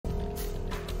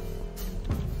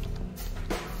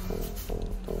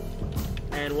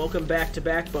and welcome back to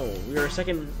Backbone. We are a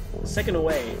second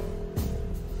away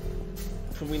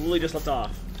from we literally just left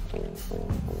off,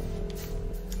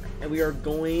 and we are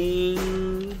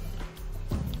going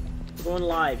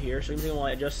live here. So while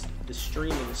I adjust the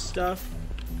streaming stuff.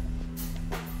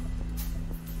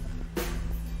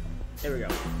 There we go.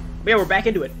 But yeah, we're back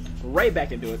into it. Right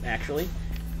back into it, actually.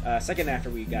 Second after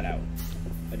we got out.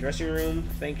 A dressing room.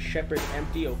 Thank Shepard.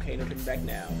 Empty. Okay, no turning back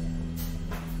now.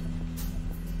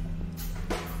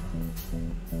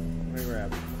 What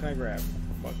can I grab?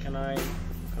 What can I grab?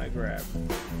 What can I grab?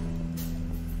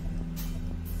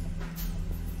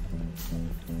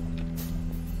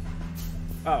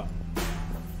 Oh.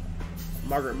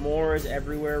 Margaret Moore is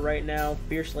everywhere right now.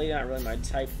 Fierce Lady, not really my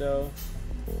type though.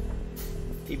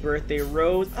 Happy birthday,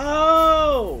 Rose.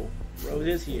 Oh! Rose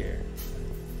is here.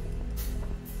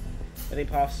 Anything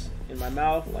pops in my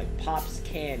mouth like Pops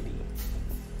candy.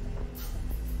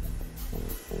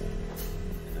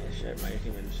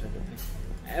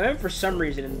 I remember for some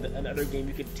reason in another game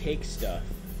you could take stuff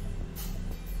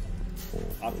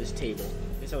off this table.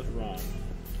 I guess I was wrong.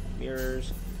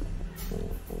 Mirrors.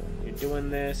 You're doing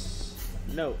this.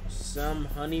 No. Some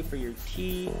honey for your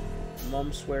tea.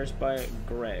 Mom swears by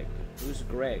Greg. Who's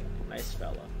Greg? Nice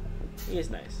fella. He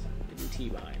is nice. Getting tea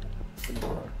behind the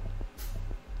door.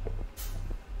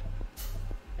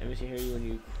 I miss to hear you when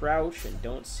you crouch and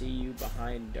don't see you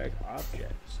behind dark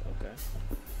objects. Okay.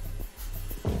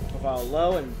 Profile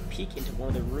low and peek into one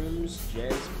of the rooms.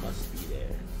 Jez must be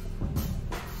there.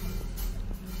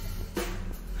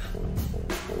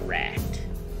 Rat.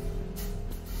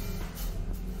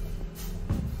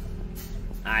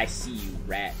 I see you,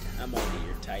 rat. I'm only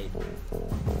your type.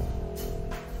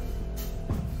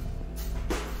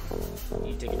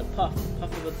 You taking a puff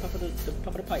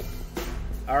of the pipe.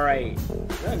 All right.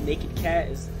 Is that a naked cat?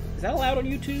 Is that allowed on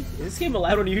YouTube? Is this game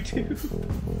allowed on YouTube?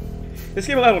 This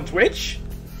game allowed on Twitch?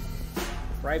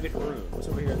 Private room. What's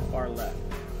over here on the far left?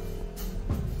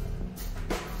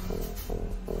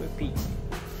 Quick peek.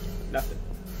 Nothing.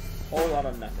 Whole lot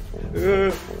of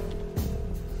nothing.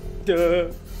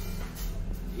 Duh.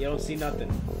 You don't see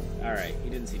nothing. Alright,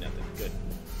 you didn't see nothing. Good.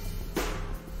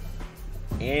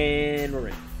 And we're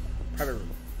in. Private room.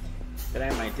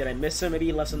 Did I miss him? Maybe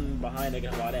he left something behind. I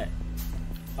got that.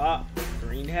 Ah,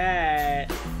 green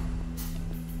hat.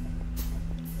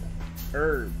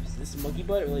 Herbs. This monkey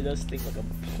butt really does think like a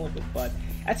butt.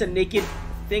 That's a naked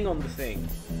thing on the thing.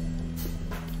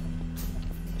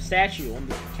 Statue on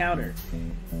the counter.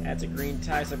 That's a green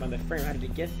tie stuck on the frame. How did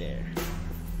it get there?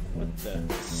 What the?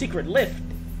 Secret lift.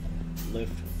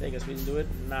 Lift. I guess we can do it.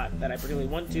 Not that I particularly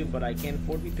want to, but I can't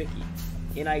afford to be picky.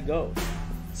 In I go.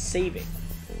 Saving.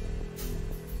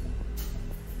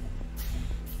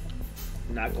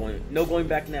 Not going. No going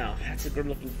back now. That's a good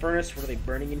looking furnace. What are they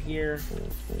burning in here?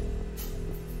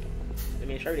 I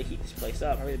mean, try to heat this place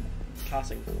up. How are they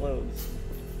tossing clothes?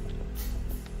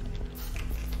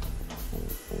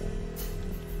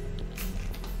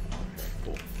 Okay,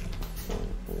 cool.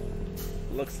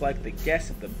 Looks like the guests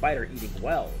at the bite are eating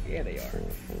well. Yeah, they are.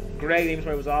 Greg, the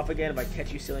inventory was off again. If I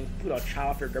catch you stealing food, I'll chow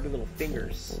off your grubby little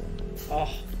fingers.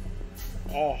 Oh.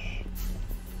 Oh.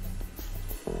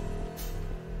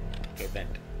 Okay, vent.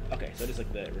 Okay, so it is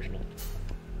like the original.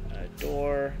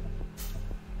 Door.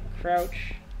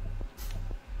 Crouch.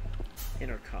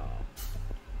 Intercom.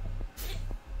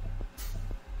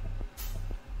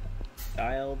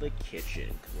 Dial the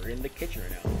kitchen. We're in the kitchen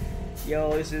right now.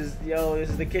 Yo, this is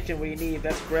the kitchen. What do you need?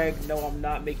 That's Greg. No, I'm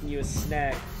not making you a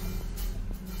snack.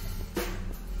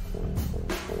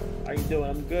 How you doing?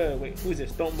 I'm good. Wait, who's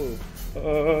this? Don't move.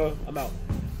 I'm out.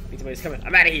 I think somebody's coming.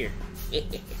 I'm out of here.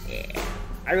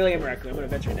 I really am a raccoon. I'm an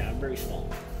adventurer now. I'm very small.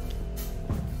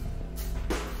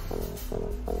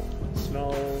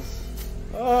 Smells.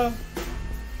 Go,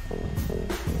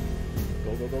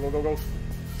 go, go, go, go, go.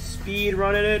 Speed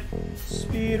running it.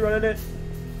 Speed running it.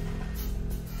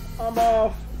 I'm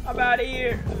off. I'm out of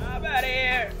here. I'm out of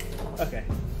here. Okay.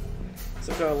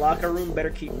 So the locker room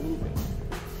better keep moving.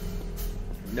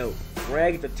 No.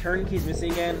 Greg, the turnkey's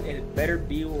missing again, and it better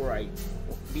be where I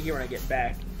be here when I get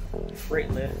back. Freight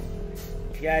lift.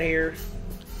 Get here.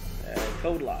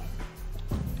 Code lock.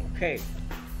 Okay.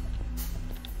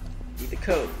 Need the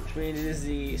code, which means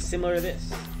it is similar to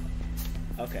this.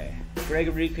 Okay.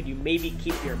 Gregory, could you maybe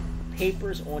keep your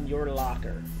papers on your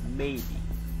locker? Maybe.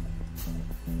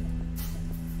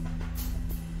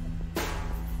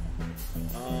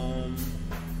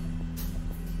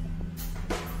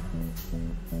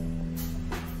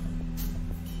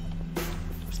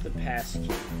 What's the pass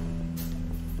key?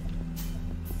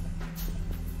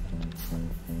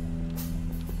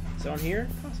 Is it on here,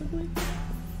 possibly?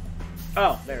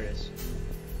 Oh, there it is.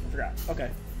 Forgot. Okay.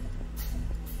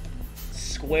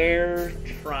 Square,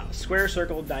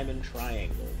 circle, diamond,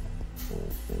 triangle.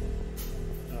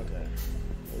 Okay.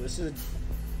 Well, this is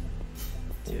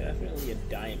definitely a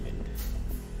diamond.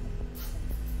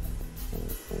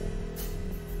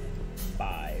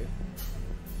 5.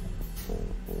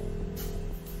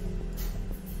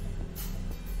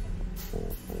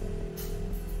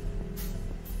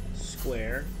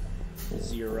 Square.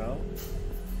 0.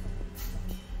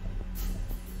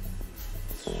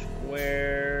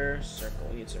 Square, circle.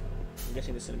 We need circle. I'm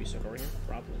guessing this is gonna be circle right here.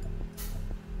 Probably.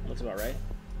 Looks about right.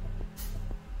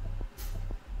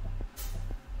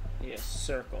 Yeah,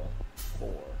 circle. 4.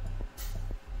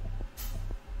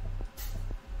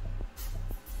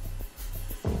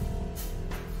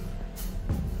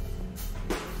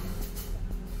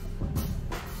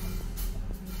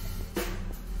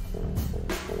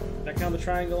 That count the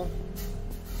triangle?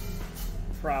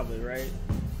 Probably, right?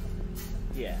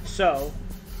 Yeah, so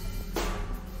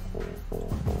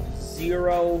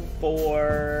 0,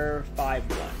 4, 5,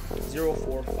 1. 0,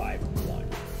 4, 5, 1.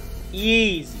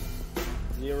 Easy.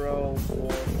 0,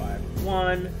 4, 5,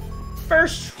 1.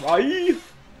 First try.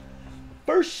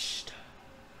 First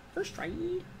try.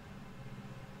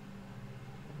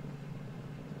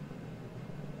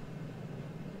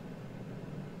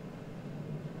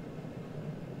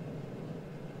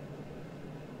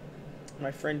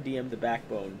 My friend DM'd the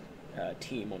Backbone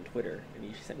team on Twitter, and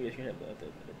he sent me a screenshot of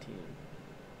the team.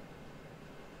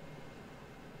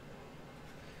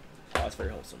 Oh, it's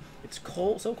very wholesome. It's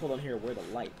cold, so cold on here. Where are the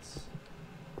lights?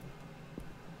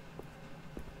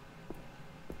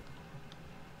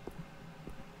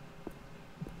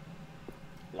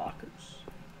 Lockers.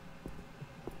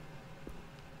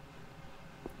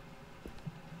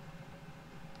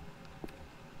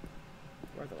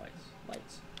 Where are the lights?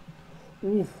 Lights.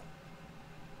 Ooh.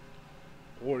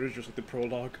 Or it's just like the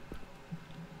prologue.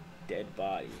 Dead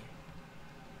body.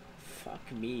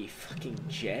 Fuck me. Fucking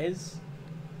Jez?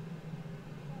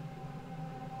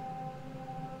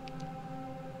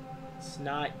 It's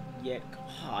not yet.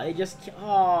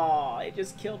 Oh, they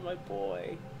just killed my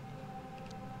boy.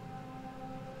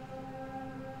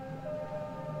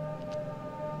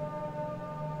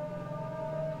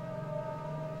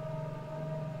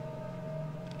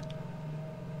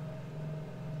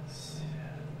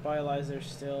 Lies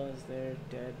still as they're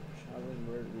dead, probably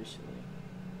murdered recently.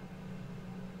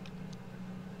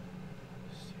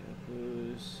 Steel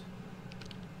blues.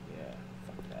 Yeah,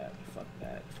 fuck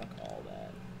that, fuck all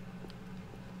that.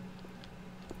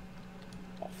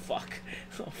 Oh fuck.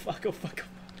 Oh fuck, oh fuck,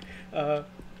 oh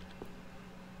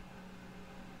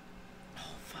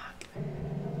fuck.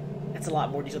 That's a lot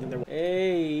more detail than there was.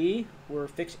 Hey, we're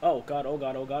fixing. Oh god, oh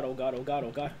god, oh god, oh god, oh god,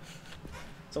 oh god.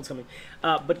 Someone's coming.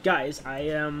 But guys, I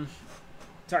am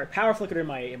sorry, power flickered in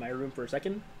my room for a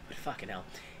second. But fucking hell.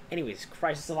 Anyways,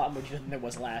 Christ, it's a lot more than there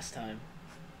was last time.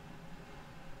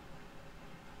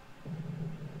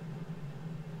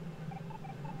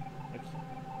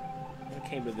 I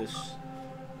came to this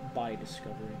by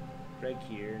discovery. Right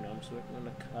here, no, I'm just working on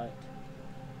the cut.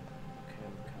 Okay,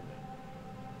 I'm coming.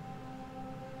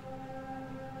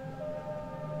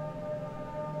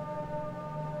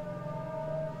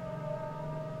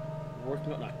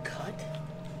 Working on a cut?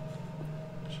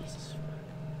 Jesus fuck.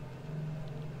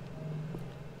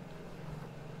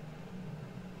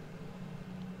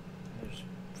 There's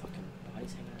fucking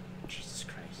bodies hanging out. Jesus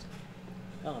Christ.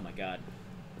 Oh my god.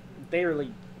 They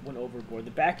really went overboard.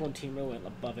 The Backbone team really went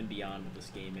above and beyond with this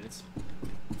game, and it's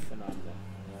phenomenal.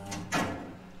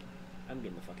 I'm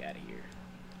getting the fuck out of here.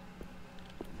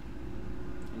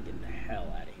 I'm getting the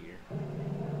hell out of here.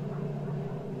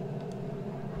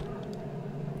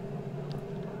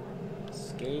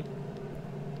 Escape.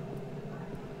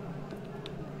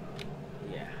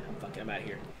 Yeah, I'm out of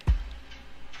here.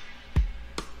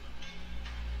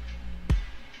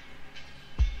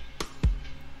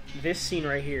 This scene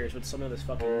right here is what some of this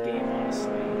fucking game,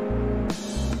 honestly.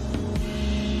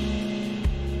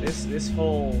 This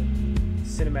whole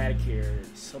cinematic here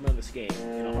is some of this game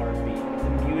in a heartbeat.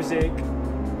 The music,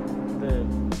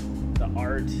 the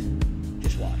art,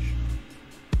 just watch.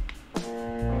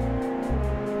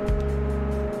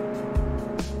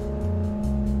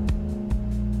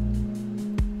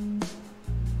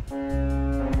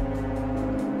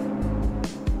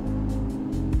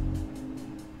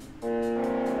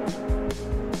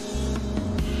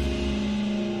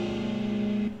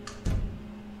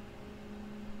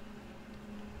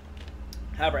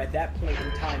 However, at that point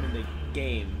in time in the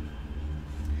game,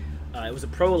 it was a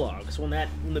prologue. So when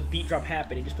the beat drop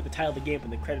happened, he just put the title of the game up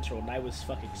and the credits rolled, and I was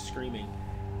fucking screaming,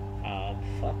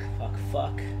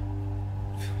 fuck.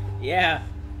 Yeah,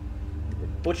 We're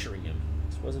butchering him.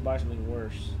 Supposed to buy something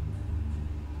worse.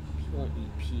 People don't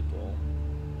eat people.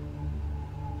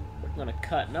 We're gonna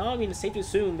cut. No, I mean, it's safe to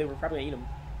assume they were probably gonna eat them.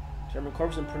 German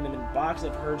corpses and putting them in boxes.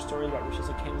 I've heard stories about rituals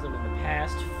that came with them in the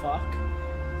past. Fuck.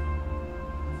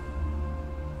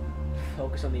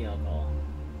 Focus on the alcohol.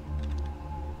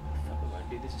 Fuck, am I gonna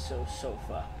do? This is so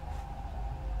fucked.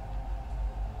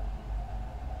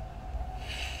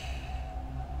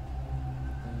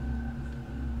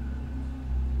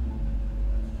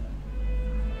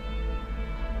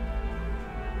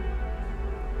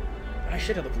 I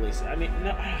should have the police. I mean,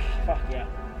 no. Fuck, yeah.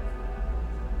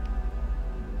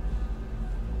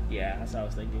 Yeah, that's what I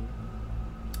was thinking.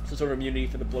 Some sort of immunity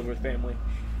for the Bloodworth family.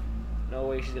 No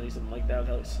way she's gonna do something like that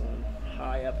without someone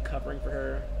high up covering for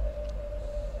her.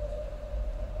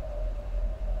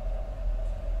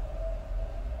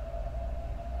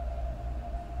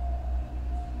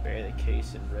 Bury the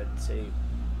case in red tape.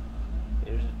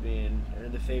 There's been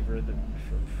earned the favor of the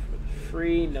for the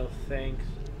free. No thanks.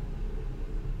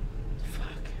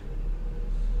 Fuck.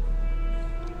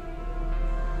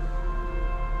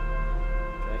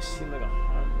 Do I seem like a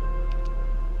harm?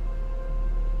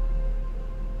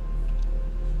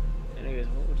 Anyways,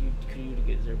 what could you do to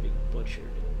get Zerbeek butchered?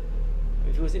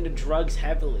 If he was into drugs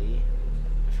heavily,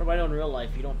 from what I know in real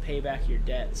life, you don't pay back your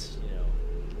debts, you know.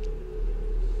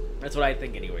 That's what I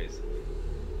think, anyways.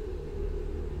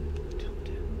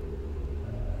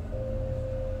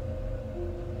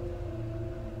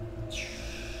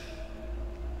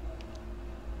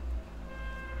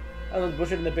 I was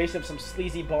butchered in the basement of some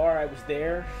sleazy bar. I was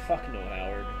there. Fuck no,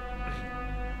 Howard.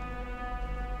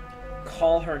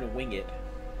 Call her and wing it.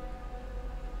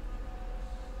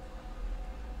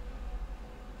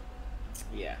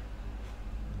 Yeah.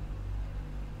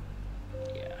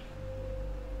 Yeah.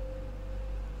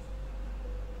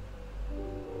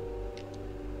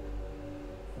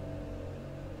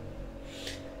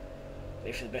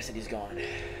 Maybe for the best that he's gone.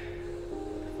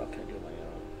 What the fuck can I do on my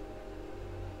own?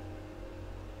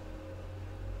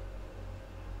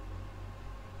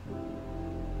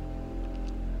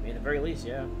 I mean, at the very least,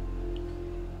 yeah.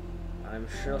 I'm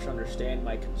sure she'll understand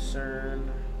my concern.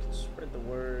 Spread the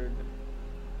word.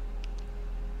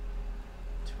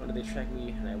 When do they track me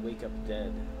and I wake up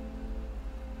dead?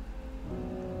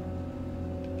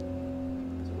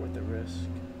 Is it worth the risk?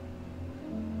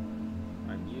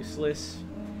 I'm useless.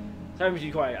 Sorry to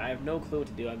be quiet. I have no clue what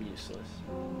to do. I'm useless.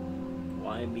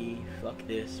 Why me? Fuck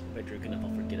this. If I drink enough,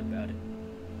 I'll forget about it.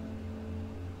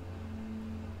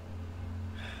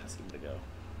 Let's give it a go.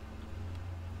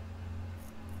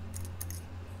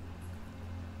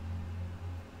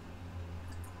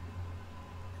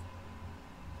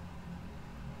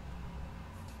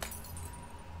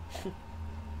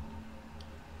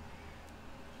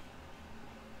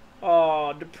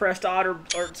 Oh, depressed otter,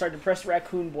 or sorry, depressed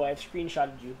raccoon boy. I've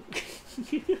screenshotted you.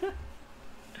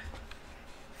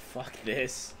 Fuck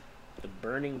this. The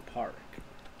burning park.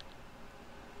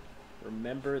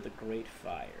 Remember the great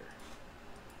fire.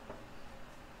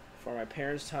 For my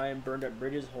parents' time, burned up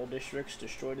bridges, whole districts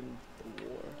destroyed in the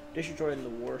war. Destroyed in the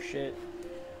war shit.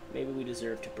 Maybe we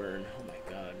deserve to burn. Oh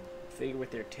my god. Figure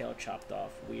with their tail chopped off.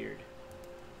 Weird.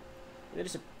 Is that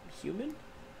just a human?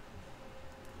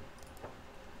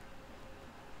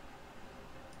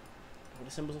 What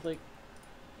the symbols look like?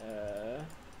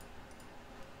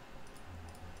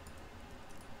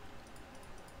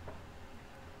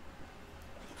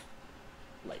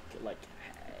 Like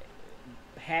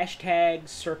hashtag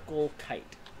circle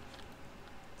kite.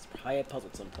 It's probably a puzzle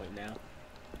at some point now.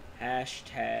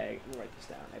 Hashtag. Let me write this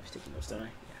down. I have sticky notes, don't I?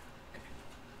 Yeah.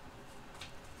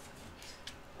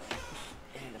 Okay.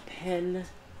 And a pen.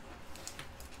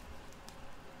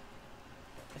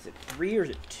 Is it 3 or is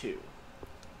it 2?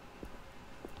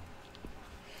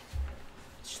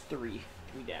 It's 3.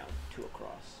 3 down, 2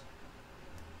 across.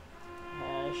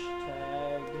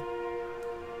 Hashtag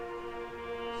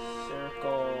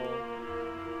circle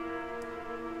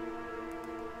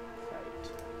fight.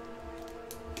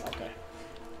 Okay.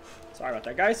 Sorry about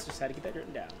that, guys. Just had to get that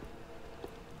written down.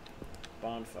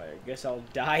 Bonfire. Guess I'll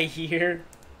die here.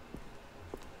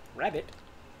 Rabbit.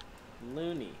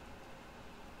 Loony.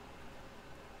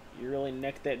 You really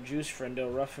necked that juice,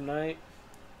 friendo. Rough night.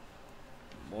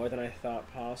 More than I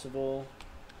thought possible.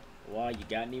 Why, you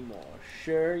got any more?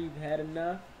 Sure you've had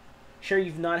enough? Sure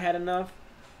you've not had enough?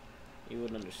 You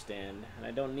wouldn't understand. And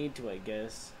I don't need to, I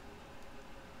guess.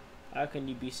 How can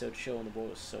you be so chill when the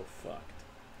world is so fucked?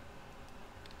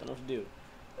 Don't know what to do.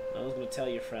 No one's gonna tell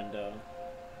you, friendo.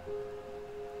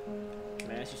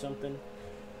 Can I ask you something?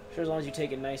 Sure, as long as you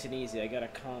take it nice and easy. I got a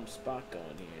calm spot going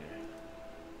here.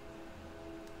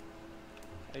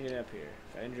 I get up here.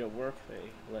 If I injure at work, they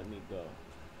let me go.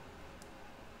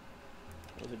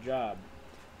 It was a job.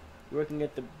 Working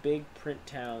at the big print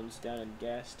towns down in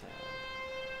Gastown.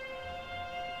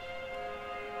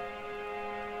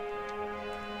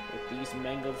 With these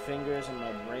mangled fingers and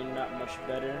my brain not much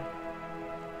better.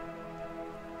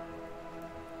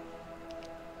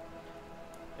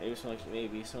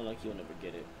 Maybe someone like you'll never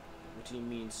get it. What do you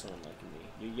mean, someone like me?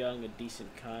 You're young, a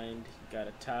decent kind. You got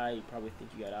a tie. You probably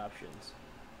think you got options.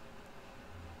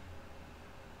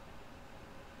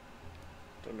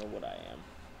 Don't know what I am.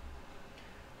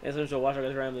 Yes, I'm watch our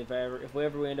guys randomly. If we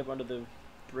ever end up under the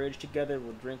bridge together,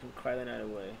 we'll drink and cry the night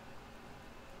away.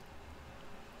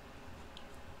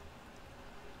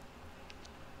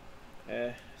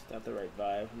 It's not the right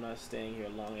vibe. I'm not staying here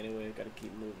long anyway. I gotta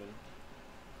keep moving.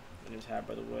 My name's Hat,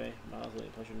 by the way. Miles, really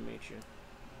pleasure to meet you.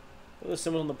 Those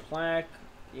symbols on the plaque.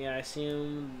 Yeah, I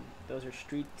assume those are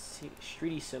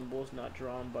streety symbols, not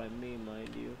drawn by me,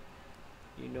 mind you.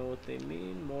 You know what they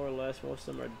mean, more or less. Most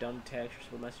of them are dumb text or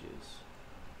simple messages.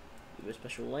 You have a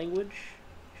special language?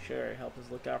 Sure, it helps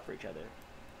us look out for each other.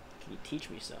 Can you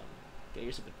teach me some? Get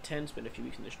yourself a 10, spend a few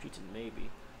weeks in the streets, and maybe.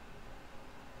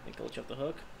 Think I'll let you off the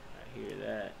hook? I hear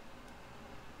that.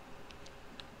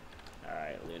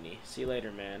 Alright, Looney. See you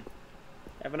later, man.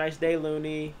 Have a nice day,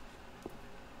 Looney.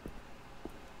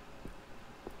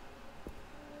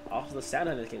 Also, the sound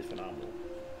on this game is phenomenal.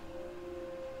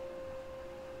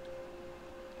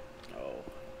 Oh,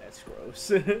 that's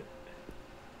gross.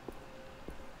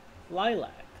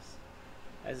 Lilacs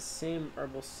has the same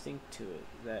herbal stink to it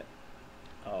that.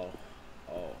 Oh.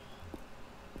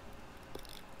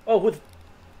 With.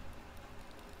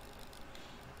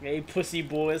 Hey, pussy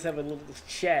boys, have a little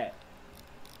chat.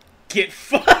 Get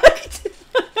fucked.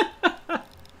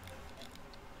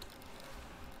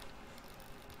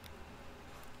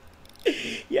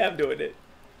 Yeah, I'm doing it.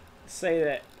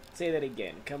 Say that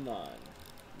again. Come on.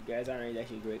 You guys aren't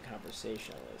actually great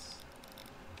conversationalists.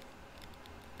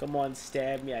 Come on,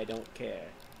 stab me. I don't care.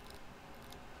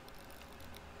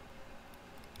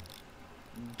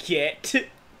 Get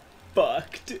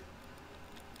fucked.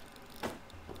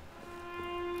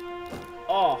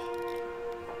 Oh.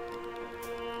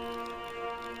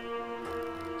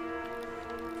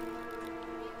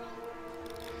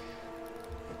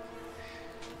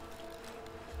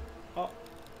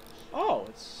 Oh,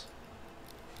 it's...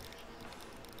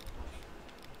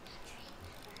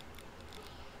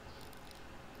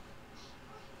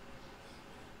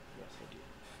 Yes, I do.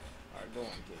 Alright, go on,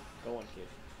 kid. Go on, kid.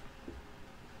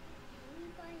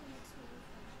 Everybody hits me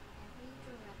from every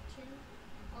direction.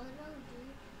 All I want to do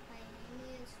by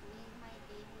aiming is make my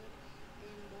David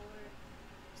and more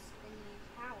spin my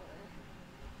power.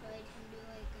 So I can do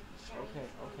like a giant Okay.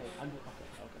 tornado.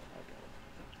 Okay.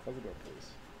 Close the door,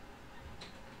 please.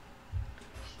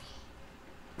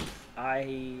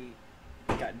 I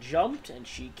got jumped and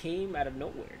she came out of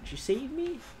nowhere. Did she save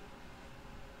me?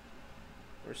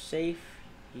 We're safe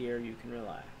here. You can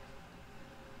relax.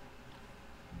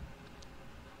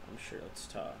 I'm sure. Let's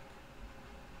talk.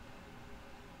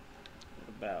 What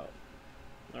about?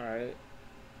 Alright.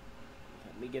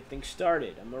 Let me get things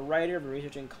started. I'm a writer. I've been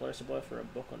researching Clarissa for a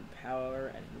book on power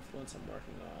and influence I'm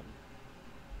working on.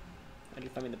 How did you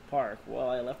find me in the park? Well,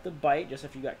 I left the bite just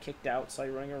after you got kicked out, saw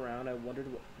you running around. I wondered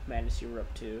what madness you were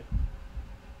up to.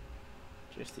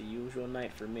 Just the usual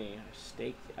night for me. I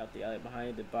staked out the alley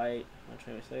behind the bite.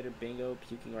 20 minutes later, bingo,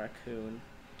 puking raccoon.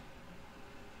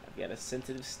 I've got a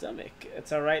sensitive stomach.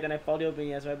 It's alright, then I followed you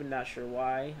open as I've been not sure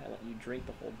why. I let you drink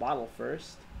the whole bottle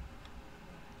first.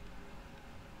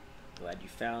 Glad you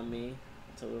found me.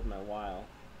 It's worth my while.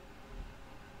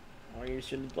 How are you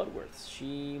interested in Bloodworths?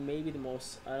 She may be the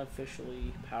most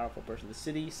unofficially powerful person in the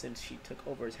city since she took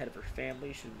over as head of her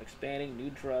family. She's been expanding new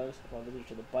drugs, while visitors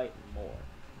to the bite, and more.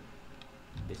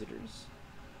 Visitors?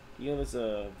 You know there's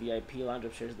a VIP lounge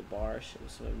upstairs at the bar. She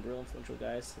was some real influential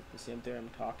guys. You see them there. I'm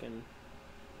talking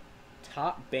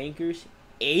top bankers,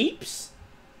 apes.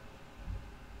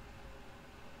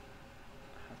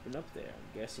 I've been up there.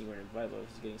 I'm guessing we're invited.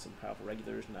 This is getting some powerful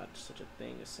regulars. Not such a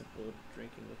thing as simple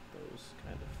drinking with those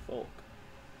kind of folk.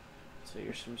 So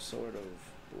you're some sort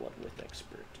of Bloodworth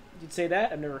expert. You'd say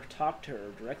that? I've never talked to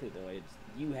her directly though.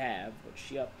 You have, but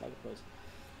she up like it was.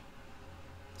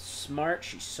 Smart,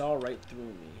 she saw right through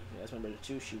me. That's my brother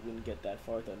too. She wouldn't get that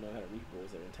far without knowing how to read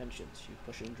people's their intentions. She was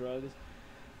pushing drugs,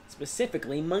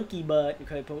 specifically monkey butt.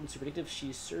 Because potent, super addictive.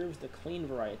 She serves the clean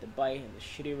variety at the bite, and the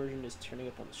shitty version is turning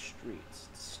up on the streets.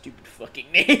 Stupid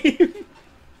fucking name.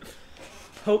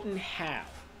 Potent how?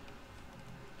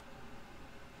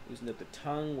 Using up the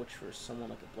tongue, which for someone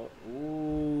like a blow.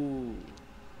 Ooh.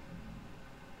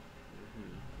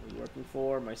 What are you working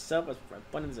for myself. As for my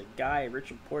fun as a guy, a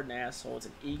rich, important asshole. It's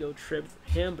an ego trip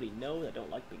for him, but he knows I don't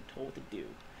like being told what to do.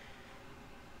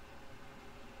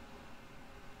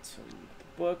 So, the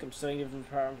book, I'm studying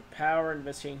different power,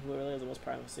 investigating who really has the most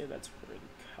power. Say that's for the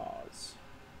cause.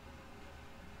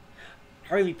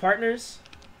 Are we partners?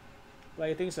 Well,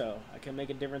 I think so. I can make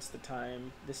a difference this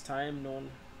time. No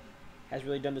one has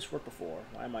really done this work before.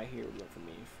 Why am I here? What do you want from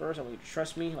me? First, I want you to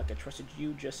trust me like I trusted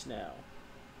you just now.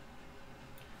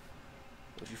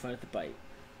 What did you find at the bite?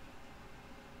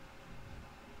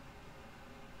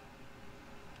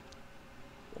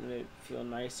 Wouldn't it feel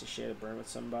nice to share the burn with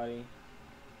somebody?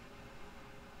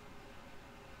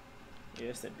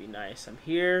 Yes, that'd be nice. I'm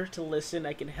here to listen.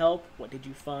 I can help. What did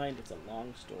you find? It's a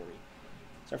long story.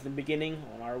 Start from the beginning.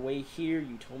 On our way here,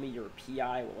 you told me you're a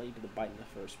PI. What led you to the bite in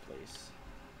the first place?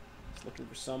 Just looking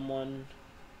for someone.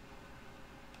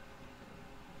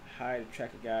 Hide to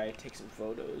track a guy. Take some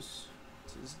photos.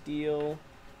 What's his deal?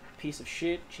 Piece of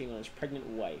shit. Cheating on his pregnant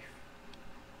wife.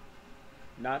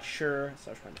 Not sure,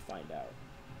 so I was trying to find out.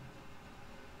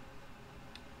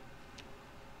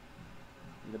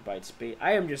 The bite spade.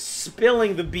 I am just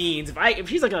spilling the beans. If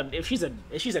she's a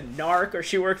narc or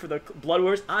she worked for the Blood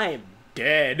Wars, I am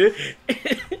dead.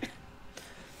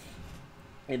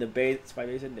 And the bait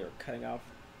spiders in, they were cutting off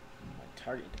my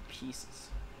target into pieces,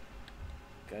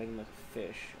 gutting him like a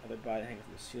fish. Other body hanging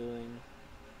from the ceiling.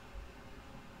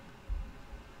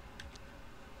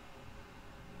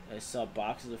 I saw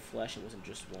boxes of flesh. It wasn't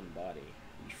just one body.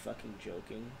 Are you fucking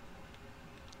joking?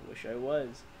 I wish I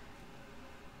was.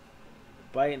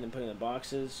 Bite and then put in the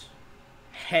boxes.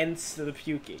 Hence the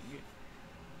puking.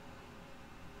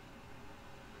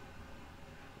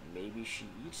 Maybe she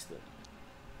eats them.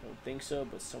 I don't think so,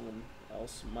 but someone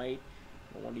else might.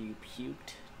 No wonder you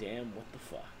puked. Damn, what the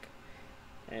fuck?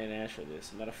 I didn't ask for this.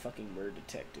 I'm not a fucking murder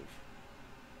detective.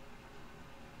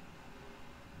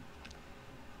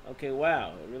 Okay,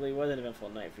 wow. It really was an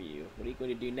eventful night for you. What are you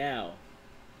going to do now?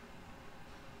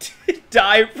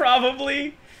 Die,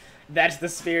 probably? That's the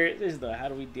spirit. This is the how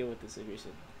do we deal with this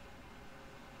situation?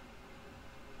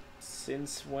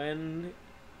 Since when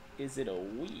is it a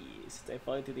we? Since I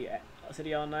followed through the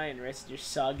city all night and rested your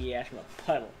soggy ass from a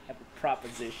puddle. I have a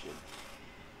proposition.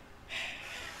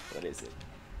 What is it?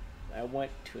 I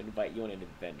want to invite you on an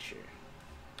adventure.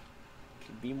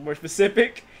 Can you be more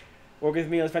specific? Work with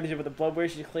me. Let's find the ship with the blood where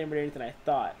she's cleaner than I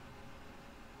thought.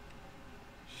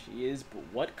 She is, but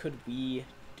what could we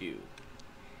do?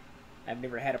 I've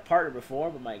never had a partner before,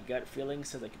 but my gut feeling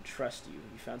says I can trust you.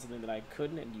 You found something that I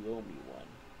couldn't, and you owe me one.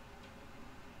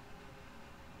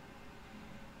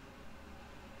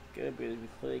 Good, but we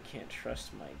clearly can't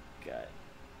trust my gut.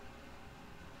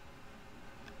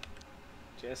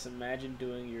 Just imagine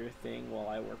doing your thing while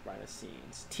I work behind the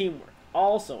scenes. Teamwork.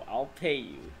 Also, I'll pay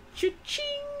you.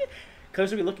 Cha-ching!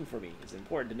 Coach will be looking for me. It's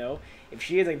important to know. If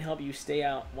she is, I can help you stay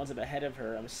out one step ahead of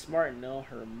her. I'm smart and know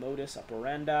her modus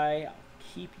operandi. I'll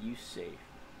keep you safe.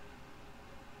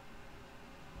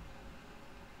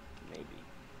 Maybe.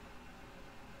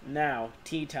 Now,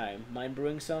 tea time. Mind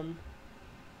brewing some?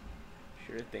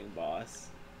 Sure thing, boss.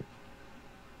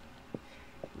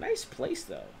 Nice place,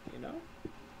 though, you know?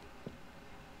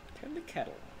 Turn the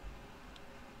kettle on.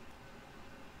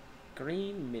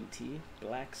 Green minty,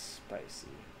 black spicy.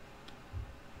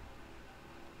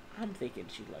 I'm thinking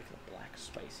she'd like a black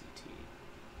spicy tea.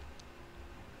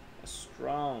 A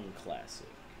strong classic.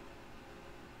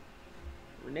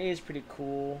 Renee is pretty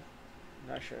cool.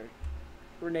 I'm not sure.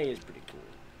 Renee is pretty cool.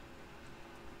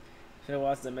 So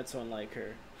once I met someone like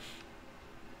her.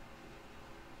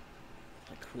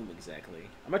 Like whom exactly?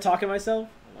 Am I talking to myself?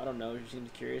 I don't know. She seems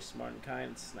curious, smart, and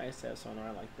kind. It's nice to have someone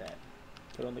around like that.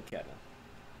 Put on the kettle.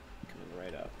 Coming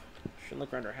right up. Shouldn't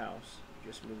look around her house.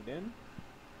 Just moved in.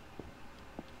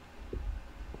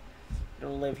 I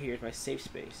don't live here. It's my safe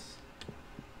space.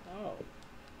 Oh.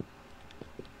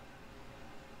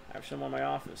 I have some in my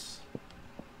office.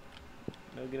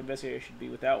 No good investigator should be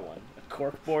without one. A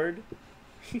cork board?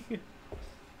 Where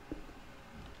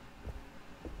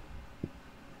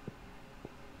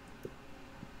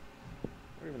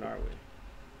even are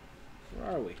we?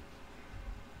 Where are we?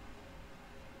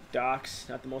 Docks,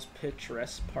 not the most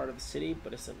picturesque part of the city,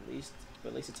 but at least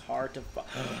it's hard to find.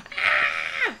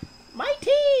 Ah! My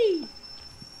tea!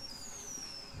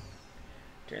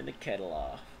 Turn the kettle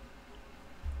off.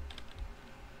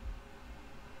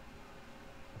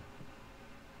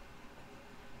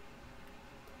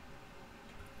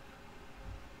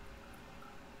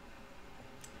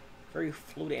 Very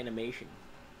fluid animation.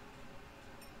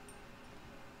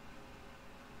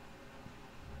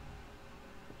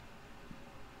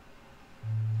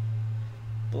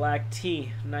 Black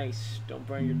tea. Nice. Don't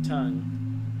burn your tongue.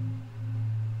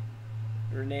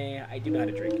 Renee, I do know how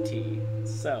to drink tea.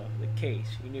 So, the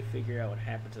case. You need to figure out what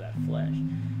happened to that flesh.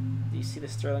 Do you see the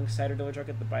Sterling cider delivery truck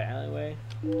at the by alleyway?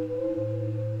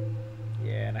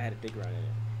 Yeah, and I had to dig around in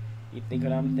it. You think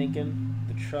what I'm thinking?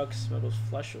 The truck smuggles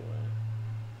flesh away.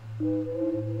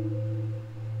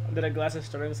 Did a glass of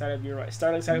Sterling cider be right?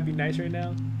 Sterling cider would be nice right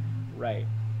now? Right.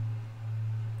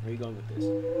 Where are you going with this?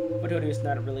 What do is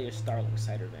not really a Sterling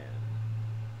cider man?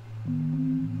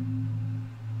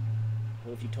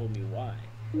 What if you told me why?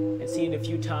 I've seen it a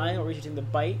few times, or researching the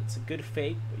bite. It's a good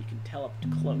fake, but you can tell up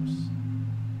close.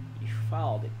 You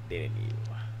followed it, didn't you?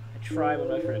 I tried, but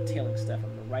I'm not for the tailing stuff.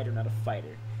 I'm a writer, not a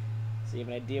fighter. So you have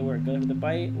an idea where it goes with the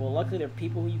bite? Well, luckily there are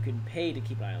people who you can pay to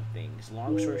keep an eye on things.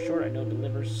 Long story short, I know it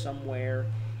delivers somewhere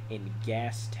in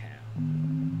Gastown.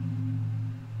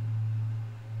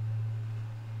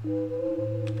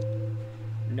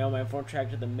 No, my phone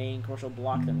tracked to the main commercial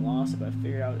block, then lost it, but I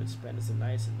figured out it'd spend some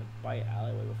nights in the bite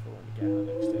alleyway before we get out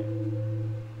the next day.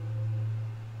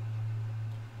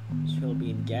 So he'll be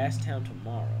in Gastown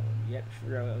tomorrow. Yet to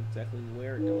figure out exactly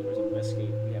where it delivers and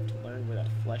investigate, we have to learn where that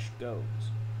flesh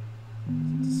goes.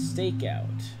 It's a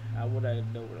stakeout. How would I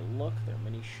know where to look? There are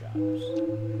many shops.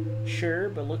 Sure,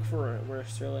 but look for where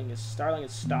Starling is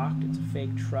stocked. It's a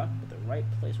fake truck, but the right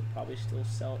place will probably still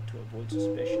sell it to avoid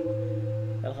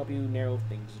suspicion. That'll help you narrow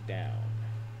things down.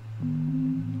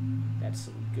 That's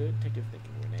some good detective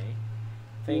thinking, Renee.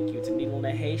 Thank you. It's a needle in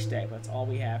a haystack, but that's all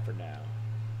we have for now.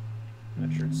 I'm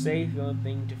not sure it's safe. The only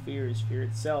thing to fear is fear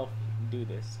itself. You can do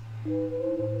this.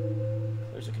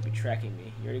 Clarissa could be tracking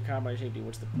me. You already compromised safety.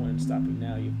 What's the point in stopping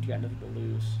now? You've got nothing to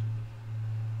lose.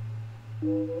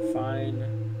 Fine.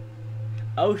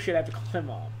 Oh shit, I have to call him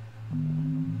off.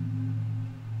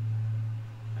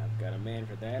 I've got a man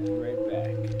for that. Be right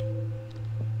back.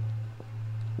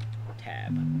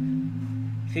 Tab.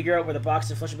 Figure out where the box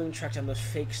and flesh are being tracked on the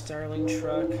fake Starling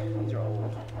truck. These are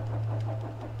old.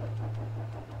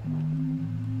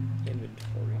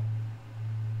 Inventory.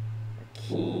 A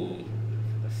key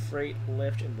for the freight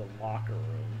lift in the locker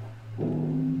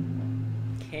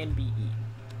room. Can be eaten.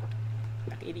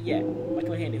 Not to eat it yet. Might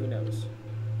come in handy, who knows?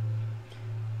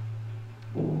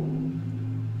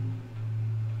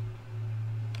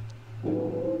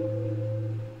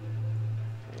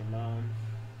 Hey, Mom.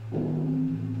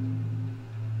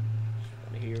 Just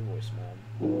want to hear your voice, Mom.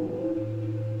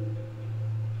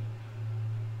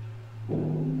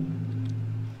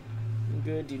 I'm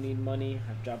good. Do you need money?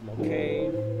 I've job. I'm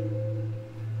okay.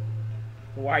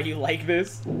 Why are you like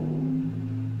this?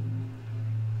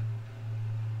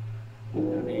 I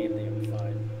don't need anything. I'm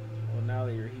fine. Well, now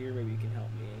that you're here, maybe you can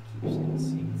help me. I keep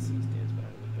seeing C-stands by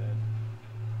the bed.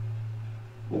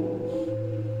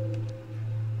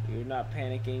 You're not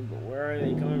panicking, but where are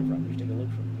they coming from? You should take a look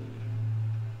from me.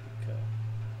 Okay.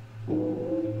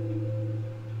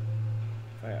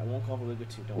 Alright, I won't call for Liga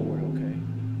 2. Don't worry, okay?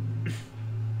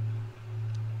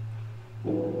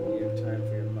 You have time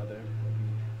for your mother.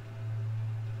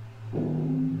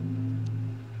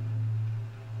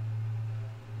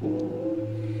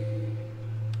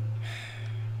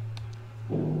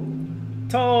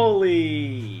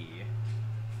 Totally.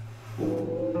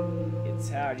 It's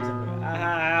hard.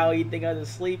 How you think I was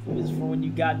asleep? It was for when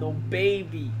you got no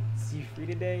babies. You free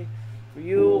today? For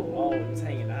you? Oh, it's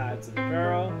hanging the hides of a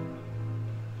girl,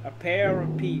 a pear, or a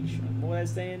peach. What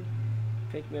was I saying?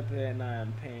 Pick me up at 9.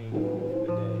 I'm paying you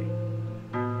for the day.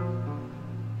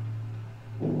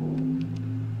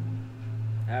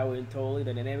 Howard Totally,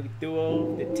 the dynamic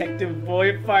duo, detective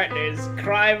boy partners,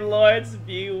 crime lords,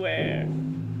 beware.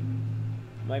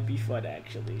 Might be fun,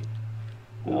 actually.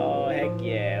 Oh, heck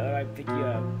yeah. Let me pick you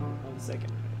up. 1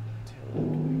 second.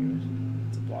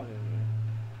 It's a block in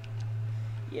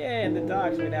here. Yeah, and the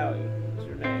dog's made out. What's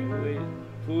her name?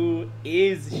 Who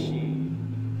is she?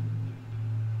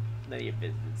 None of your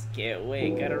business. Can't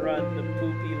wait. Gotta run. The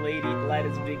poopy lady light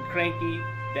has been cranky.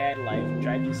 Bad life.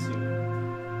 Drive you soon.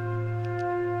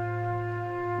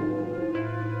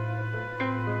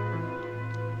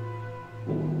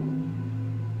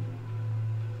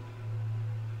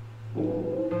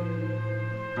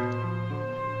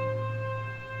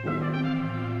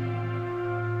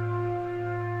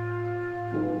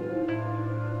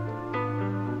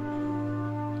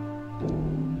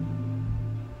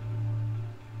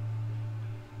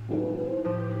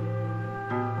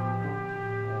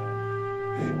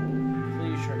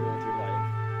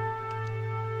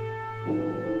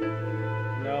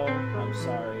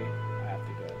 Sorry, I have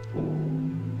to go.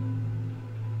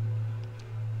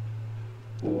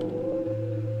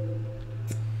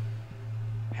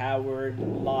 Howard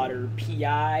Lauder,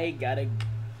 PI, gotta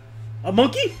A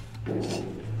monkey?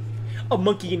 A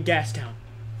monkey in Gastown.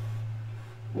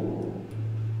 I'm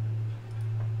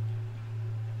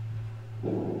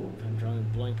drawing a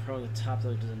blank pro on the top,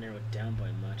 though it doesn't narrow it down by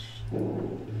much.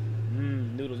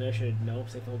 Noodles, I should know.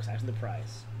 Stay focused, action the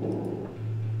prize.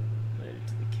 Related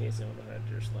to the case, I wonder what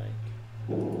just like.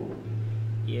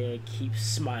 Yeah, keep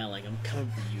smiling. I'm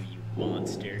coming for you, you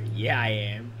monster. Yeah, I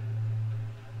am.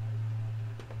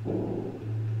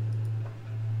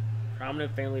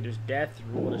 Prominent family leader's death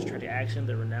ruled as tragic accident.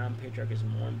 The renowned patriarch is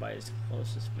mourned by his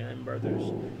closest family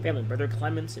brothers. Brother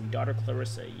Clemens and daughter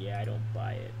Clarissa. Yeah, I don't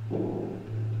buy it.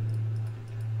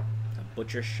 A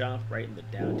butcher shop right in the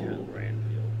downtown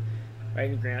Granville.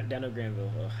 Right in downtown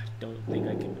Granville. Ugh, I don't think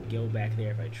I could go back there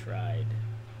if I tried.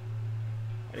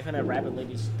 I did find that rabbit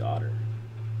lady's daughter.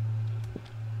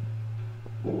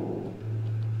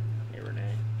 Hey,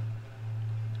 Renee.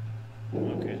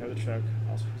 Okay, another truck.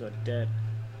 Also, he's dead.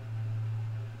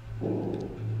 You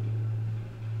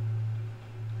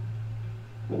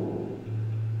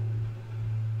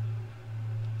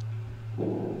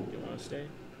want to stay?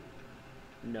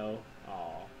 No.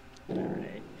 Aw.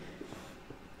 Renee.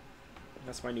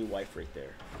 That's my new wife right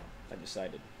there. I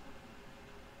decided.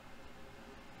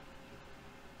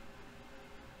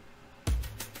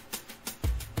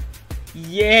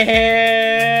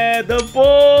 Yeah! The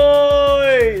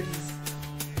boys!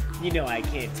 You know I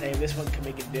can't tell you. This one can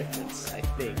make a difference, I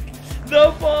think.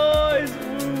 The boys!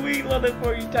 Ooh, we love it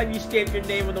for you. Time you stamp your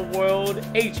name in the world.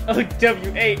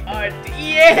 H-O-W-A-R-D.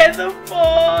 Yeah, the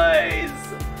boys!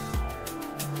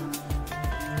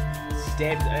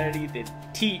 Stamped underneath it.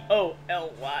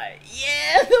 T-O-L-Y.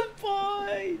 Yeah, the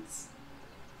boys!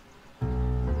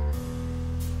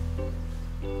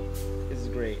 This is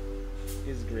great.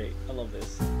 This is great. I love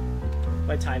this.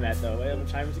 My time at though. I have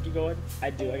time to keep going. I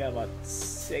do. I got about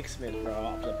 6 minutes for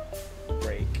off the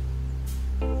break.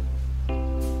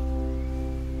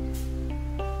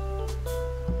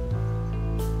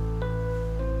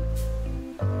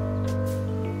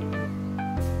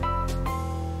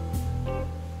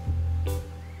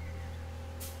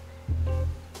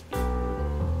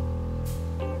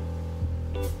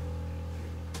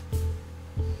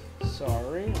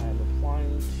 Sorry, I'm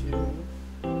applying to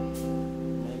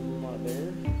my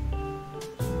mother.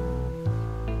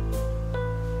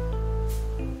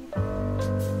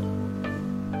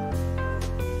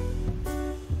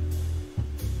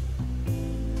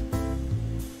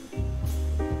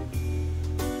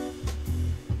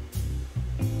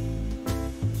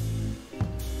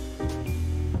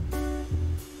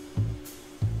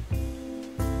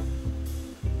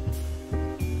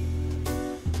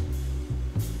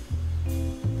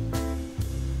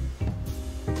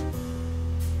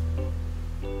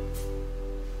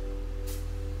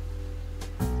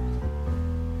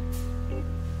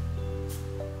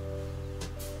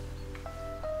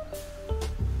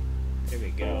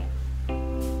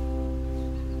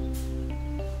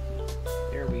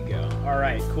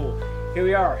 Alright, cool. Here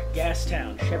we are,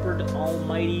 Gastown. Shepherd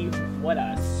Almighty. What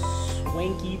a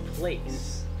swanky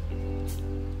place.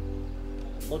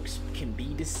 Looks can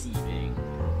be deceiving.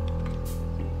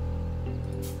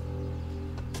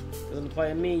 Doesn't apply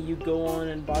to me. You go on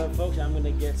and bother folks. I'm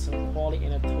gonna get some quality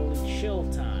and a totally chill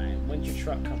time. When's your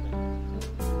truck coming?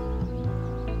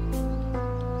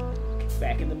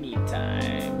 Back in the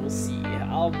meantime, we'll see.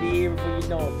 I'll be here before you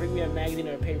know it. Bring me a magazine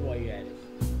or a paper while you're at it.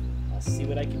 I'll see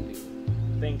what I can do.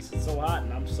 Thanks, it's so hot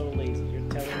and I'm so lazy. You're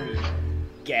telling me.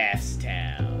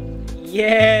 Gastown.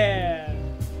 Yeah!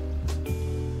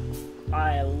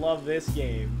 I love this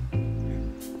game.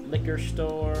 Liquor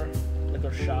store,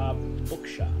 liquor shop,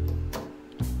 bookshop.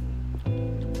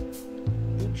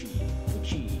 Poochie.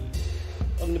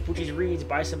 Welcome to Poochie's Reads.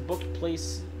 Buy some books,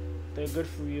 place. They're good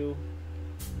for you.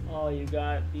 Oh, you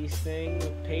got these things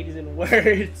with pages and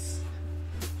words.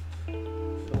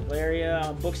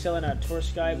 Valeria, bookselling at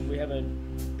tourist guide. We have the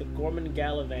Gorman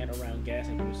Gallivant around gas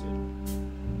inclusive.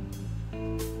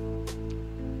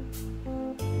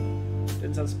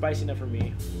 Didn't sound spicy enough for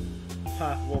me.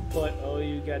 Ha, we'll put. Oh,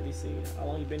 you got these things. How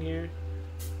long you been here?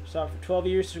 Saw for 12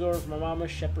 years to go over for my mama.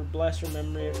 Shepherd bless her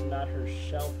memory, if not her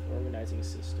shelf organizing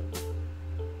system.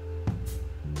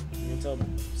 You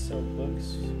can sell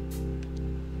books.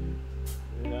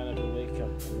 We gotta have to wake up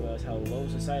and realize how low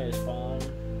society has fallen.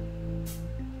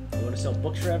 I want to sell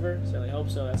books forever? Certainly hope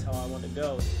so. That's how I want to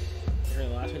go. The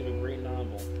last one of a great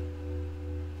novel.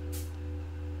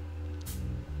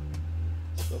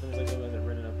 Spoken like someone that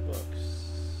rented up books.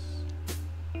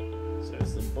 So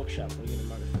it's the bookshop. What are you gonna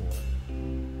mark it for?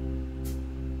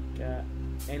 Got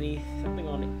something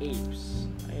on apes?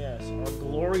 Yes, our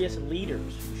glorious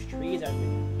leaders whose trees I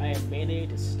am mandated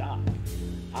to stop.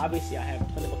 Obviously, I have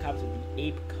plentiful copies of the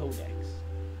Ape Codex.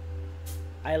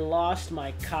 I lost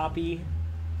my copy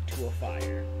to a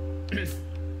fire.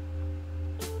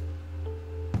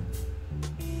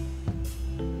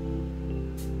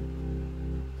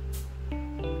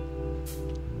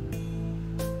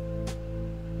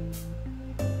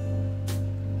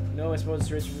 No, I suppose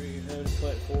there is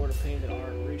put forward opinions that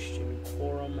aren't reached in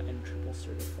quorum and triple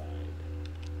certified.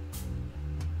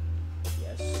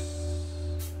 Yes.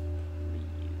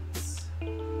 Please.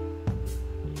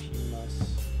 If you must,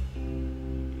 here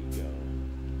you go.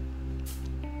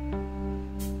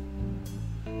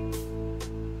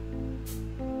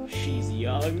 She's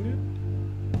young.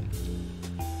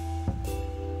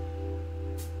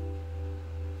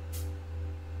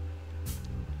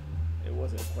 It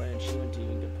wasn't quite an achievement to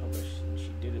even get published, and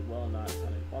she did it well, not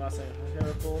saying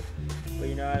hysterical, but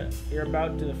you're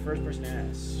about to the first person to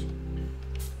ask.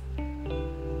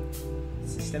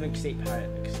 Systemic state pilot,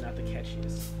 because not the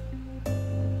catchiest.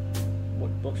 What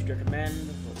books do you recommend?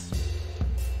 Let's see.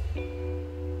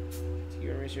 To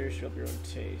your own research, show up your own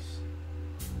taste.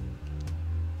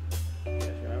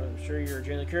 Yes, I'm sure you're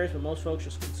genuinely curious, but most folks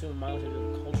just consume mileage into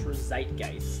the cultural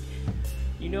zeitgeist.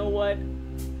 You know what?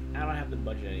 I don't have the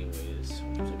budget anyways.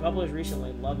 So published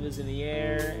recently, Love is in the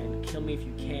Air and Kill Me If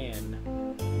You Can.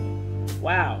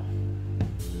 Wow.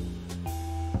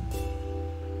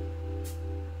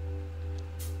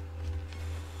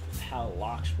 How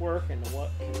locks work and what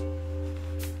can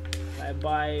I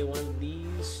buy one of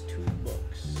these 2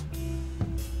 books?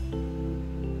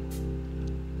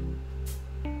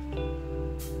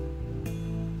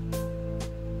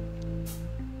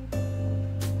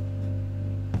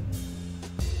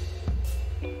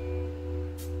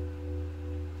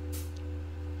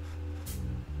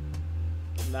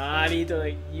 Nah, I need to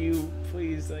like you.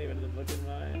 Please don't even have the book in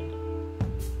mind.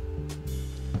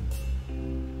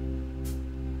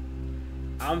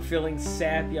 I'm feeling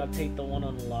sappy. I'll take the one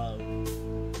on love.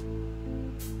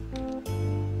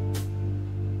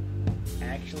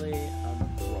 Actually, I'm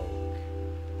broke.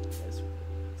 Yes,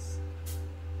 please.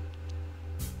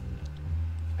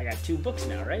 I got 2 books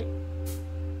now, right?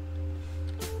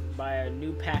 Buy a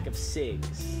new pack of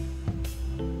cigs.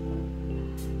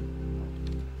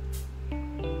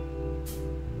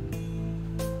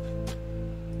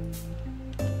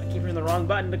 The wrong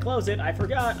button to close it. I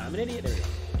forgot. I'm an idiot. There we go.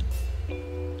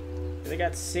 They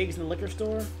got cigs in the liquor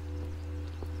store?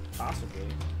 Possibly.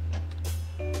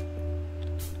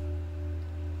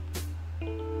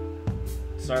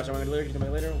 Sorry, I'm going to deliver to me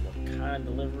later. What kind of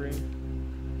delivery?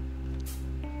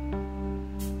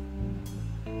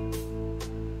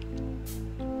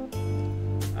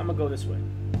 I'm going to go this way.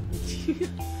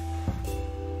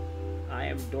 I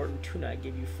am Dorton Tuna. I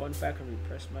give you fun fact when you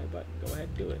press my button. Go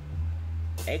ahead, do it.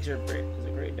 Eggs are great. Is a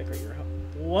great decorate your home.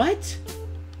 What?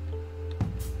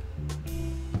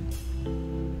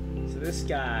 So this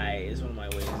guy is one of my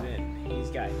ways in.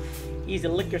 He's a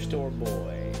liquor store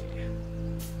boy.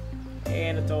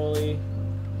 Hey, Anatoly.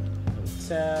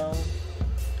 Hotel.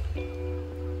 Playing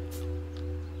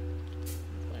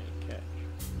catch.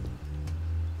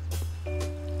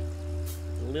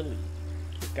 Lily.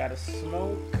 Gotta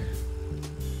smoke.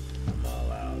 I'm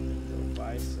all out. Go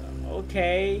buy some.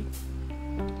 Okay.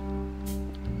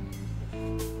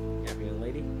 Yeah, be a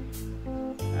lady.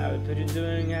 How are pigeon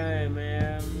doing? Hi,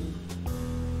 ma'am.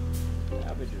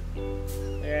 How pigeon?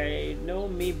 They know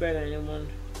me better than anyone,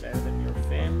 better than your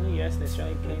family. Yes, they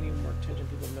certainly pay me more attention.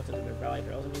 People have nothing to their valley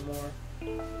girls anymore.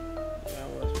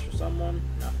 Was for someone?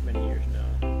 Not for many years, no.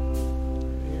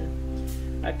 Here.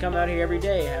 I come out here every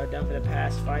day. I have done for the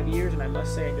past 5 years, and I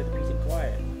must say I enjoy the peace and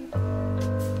quiet.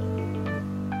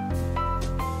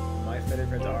 My feathered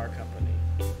friends are our company.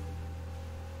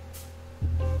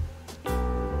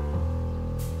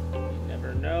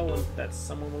 Know that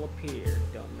someone will appear.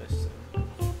 Don't miss them.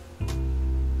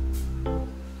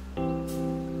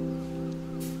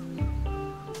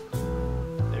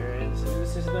 They're in the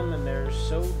system and they're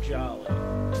so jolly.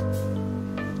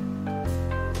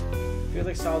 Feels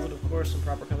like solitude, of course. Some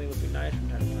proper company would be nice from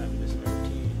time to time. This is my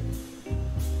routine.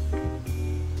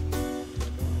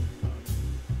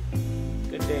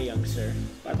 Good day, young sir.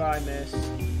 Bye bye, miss.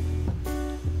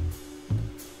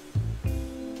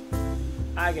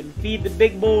 I can feed the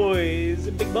big boys.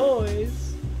 The big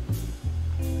boys.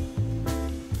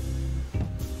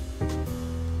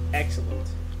 Excellent.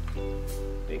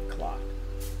 Big clock.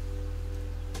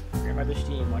 Grandmother's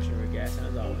steam watching her gas, and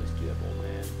as always, cute up old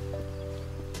man.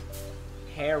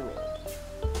 Harold.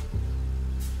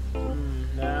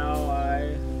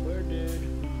 Where did?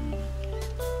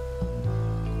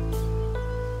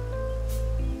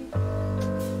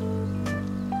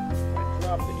 I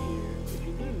dropped it here. Did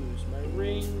you do?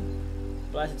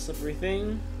 Blasted slippery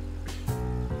thing.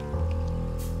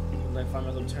 I find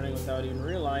myself turning without even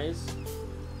realize.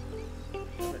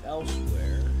 Found it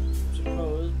elsewhere, I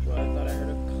suppose, but I thought I heard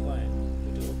a clang.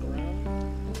 Did you look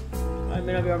around? I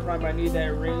may not be on prime, but I need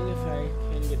that ring if I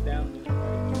can get down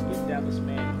this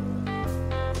manhole.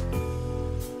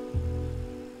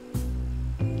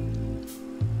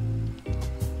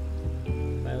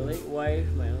 My late wife,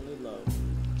 my only love.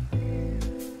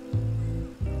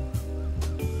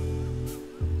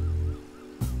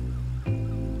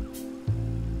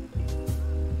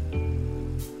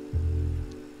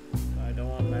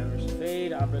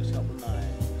 Objects help them not.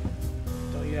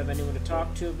 Don't you have anyone to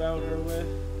talk to about her with?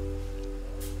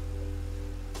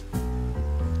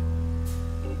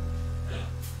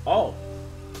 Oh.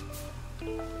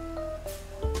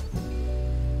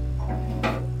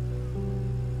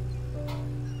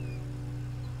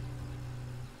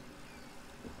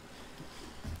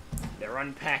 They're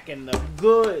unpacking the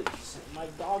goods. My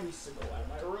dog needs to go out of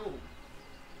my room.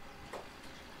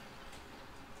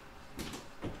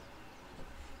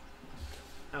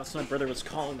 My brother was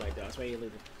calling my dog. That's why he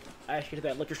leave. I actually did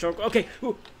that liquor store. Okay,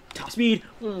 ooh, top speed.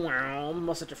 Wow,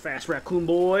 I'm such a fast raccoon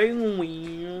boy.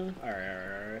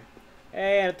 Alright.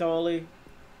 Hey, Anatoly.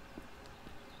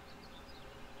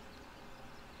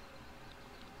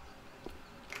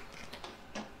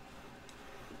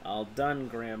 All done,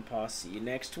 Grandpa. See you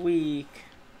next week.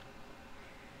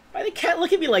 Why they can't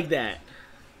look at me like that?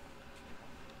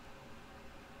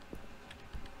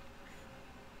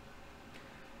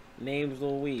 Name's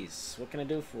Louise. What can I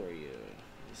do for you?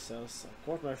 He says, of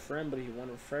course, my friend, but if you want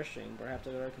refreshing, perhaps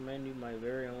I could recommend you my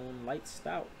very own light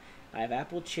stout. I have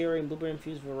apple, cherry, and blueberry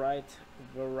infused varietals.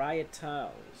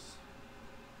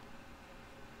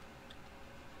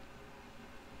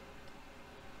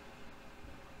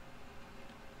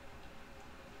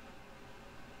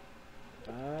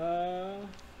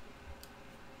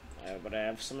 But I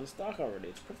have some in stock already.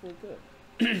 It's perfectly good.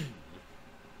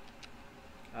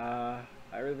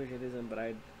 I really wish it isn't, but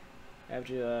I have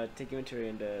to take inventory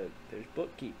and there's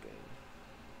bookkeeping.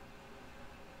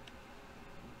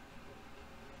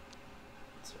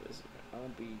 So I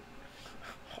won't be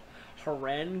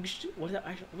harangued. What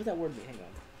does that word mean? Hang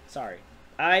on. Sorry.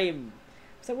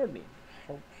 What's that word mean?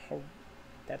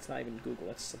 That's not even Google.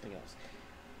 That's something else.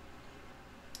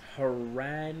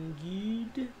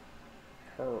 Harangued.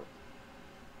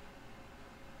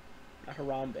 Not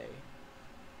Harambe.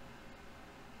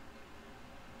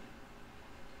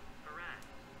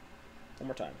 One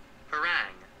more time.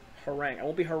 Harangue. Harangue. I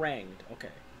won't be harangued.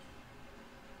 Okay.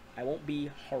 I won't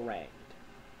be harangued.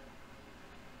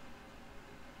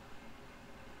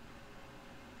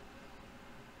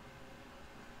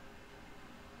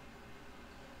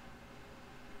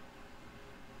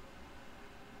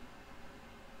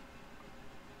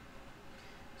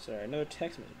 Sorry, another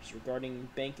text message regarding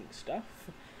banking stuff.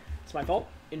 It's my fault.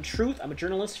 In truth, I'm a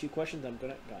journalist. A few questions, I'm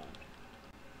gone.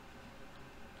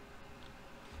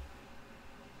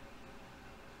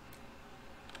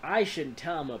 I shouldn't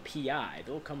tell them a PI.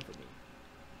 They'll come for me.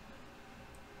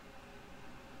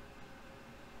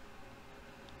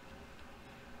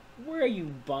 Where are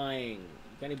you buying?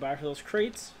 You got any buyer for those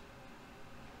crates?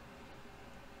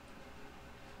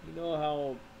 You know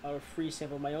how I'll free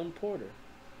sample my own porter.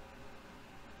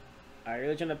 Are you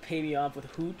really trying to pay me off with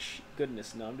hooch?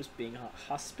 Goodness, no, I'm just being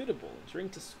hospitable.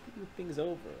 Drink to smooth things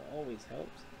over. Always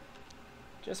helps.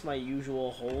 Just my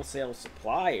usual wholesale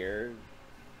supplier.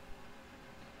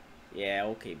 Yeah,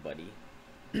 okay, buddy.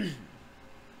 I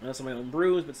know some of my own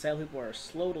brews, but sadly people are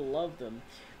slow to love them.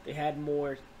 They had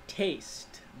more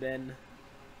taste than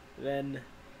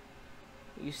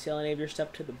you sell any of your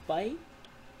stuff to the bite?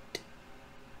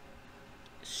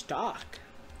 Stock?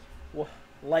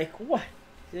 Like what?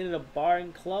 Isn't it a bar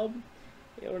and club?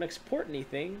 They don't export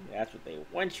anything. That's what they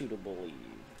want you to believe.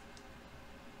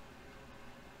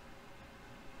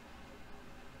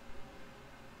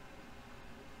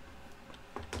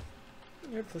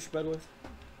 You ever push bed with?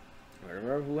 I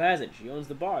remember who has it. She owns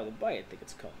the bar, the bite, I think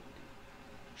it's called.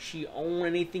 She own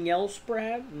anything else,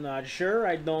 perhaps? Not sure.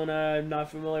 I don't. I'm not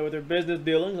familiar with her business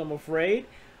dealings, I'm afraid.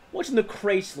 What's in the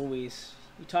crates, Louise?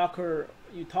 You talk, or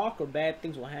bad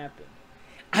things will happen.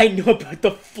 I know about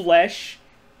the flesh.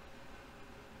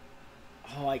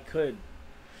 Oh, I could,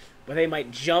 but they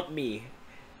might jump me.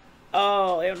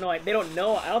 Oh, they don't know. They don't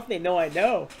know. I don't think they know. I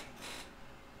know.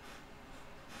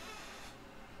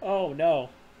 Oh no.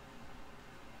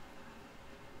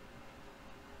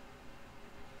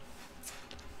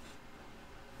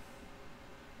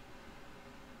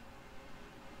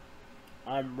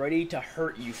 I'm ready to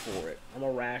hurt you for it. I'm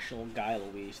a rational guy,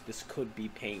 Louise. This could be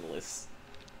painless.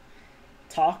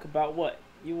 Talk about what?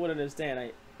 You wouldn't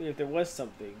understand. If there was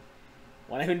something.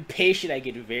 When I'm impatient, I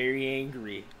get very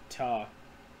angry. Talk.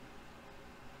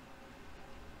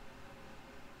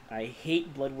 I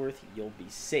hate Bloodworth. You'll be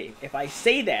safe. If I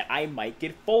say that, I might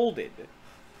get folded.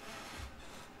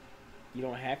 You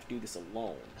don't have to do this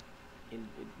alone. In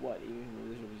what?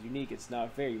 Even if it was unique, it's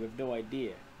not fair. You have no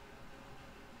idea.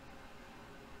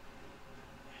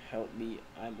 Help me.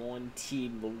 I'm on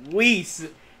Team Luis.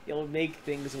 You'll make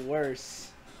things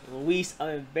worse. Luis, I'm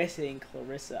invested in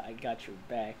Clarissa. I got your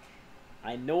back.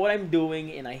 I know what I'm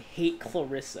doing, and I hate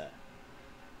Clarissa.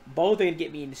 Both are going to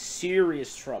get me in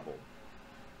serious trouble.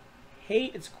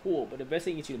 Hate is cool, but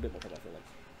investing gets you in a bit more trouble, I feel like.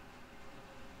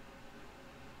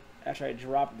 After I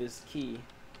drop this key,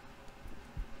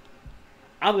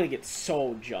 I'm going to get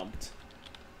so jumped.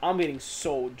 I'm getting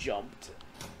so jumped.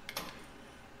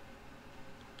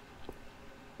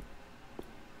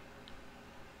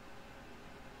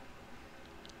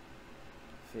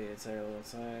 It's a little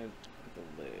outside. Put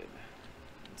the lid.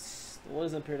 The lid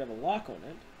doesn't appear to have a lock on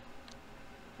it.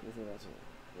 I think that's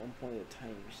one point of the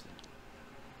time.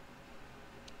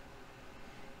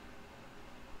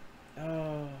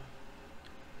 Oh.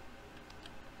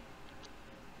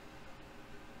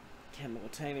 Chemical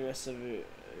tiny rest of it.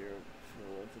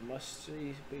 The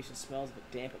musty patient smells of a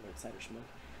damp and cider smoke.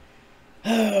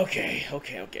 Okay.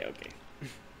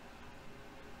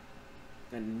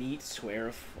 A neat square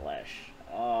of flesh.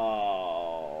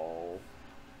 Oh.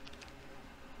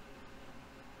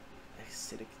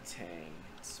 Acidic tang.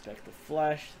 Inspect the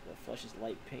flesh. The flesh is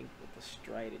light pink with a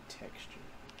striated texture.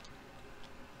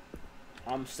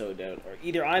 I'm so dead. Or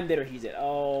either I'm dead or he's dead.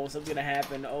 Oh, something's gonna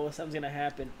happen. Oh, something's gonna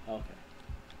happen. Okay.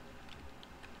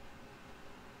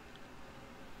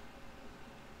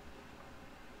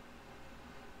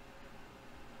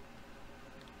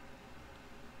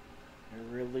 I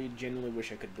really genuinely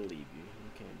wish I could believe you.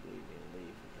 You can't believe me and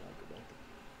leave. I'll go back to...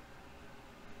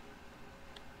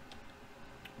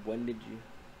 When did you...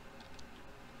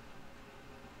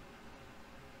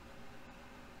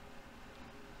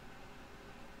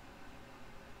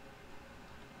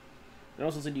 And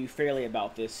also listen to you fairly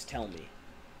about this, tell me.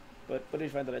 But if you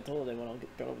find that I told them when I'll get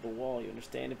thrown over the wall, you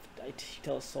understand? If I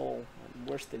tell a soul, I'm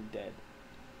worse than dead.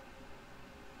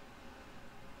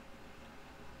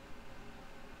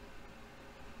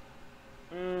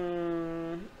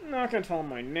 Not gonna tell him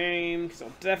my name, because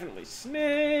I'll definitely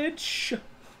snitch.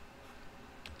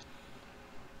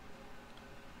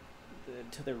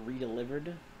 Until they're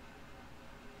redelivered.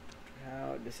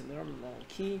 How this in the long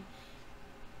key.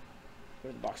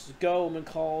 Where the boxes go, woman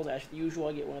calls. As usual,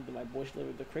 I get one of my boys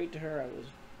delivered the crate to her.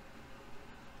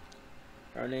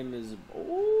 Her name is...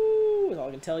 Oh, that's all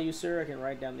I can tell you, sir. I can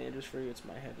write down the address for you. It's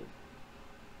my head.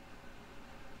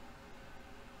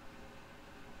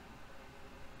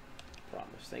 Promise.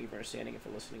 Thank you for understanding and for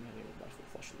listening. I need to watch the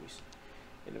flush release.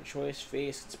 You no choice.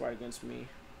 Face conspired against me.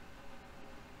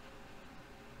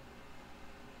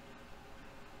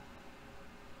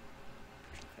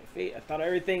 I thought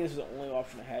everything. This was the only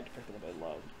option I had to pick the one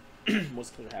I loved. What's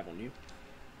clear to have on you?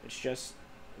 It's just,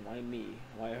 why me?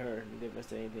 Why her? We didn't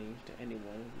invest anything to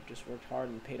anyone. We just worked hard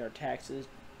and paid our taxes.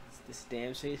 It's this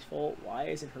damn state's fault. Why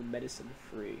isn't her medicine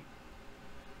free?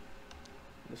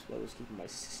 This blood was keeping my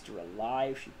sister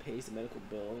alive. She pays the medical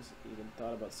bills. Even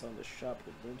thought about selling the shop,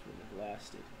 but the rooms wouldn't have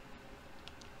lasted.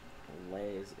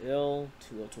 Leigh is ill,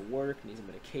 too ill to work, needs a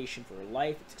medication for her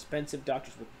life. It's expensive.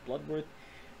 Doctors with Bloodworth.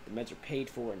 The meds are paid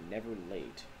for and never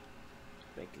late.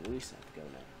 Thank you, Luis. I have to go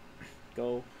now.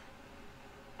 Go.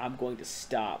 I'm going to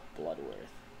stop Bloodworth.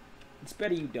 It's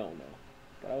better you don't know.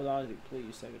 But I was honestly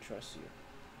pleased so I could trust you.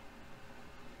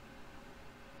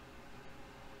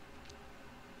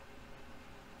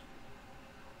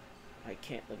 I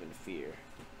can't live in fear.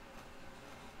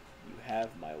 You have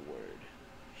my word.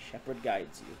 Shepherd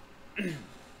guides you.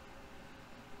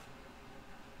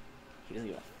 He doesn't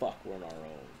give a fuck. We're on our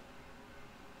own.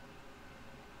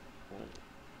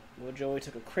 Well, Joey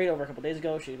took a crate over a couple days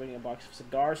ago. She's bringing a box of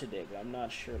cigars today, but I'm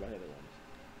not sure about the other ones.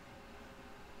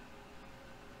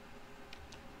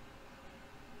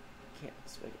 Can't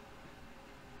expect it.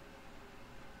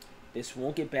 This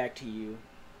won't get back to you.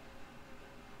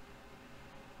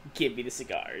 Give me the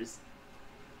cigars.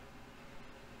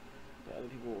 But other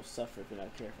people will suffer if you're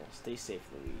not careful. Stay safe,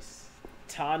 Luis.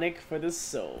 Tonic for the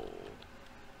soul.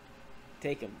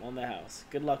 Take him on the house.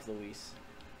 Good luck, Luis.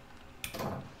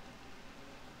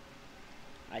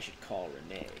 I should call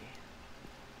Renee.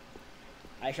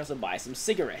 I should also buy some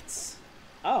cigarettes.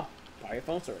 Oh, buy your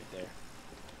phone store right there.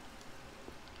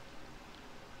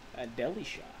 A deli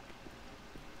shop.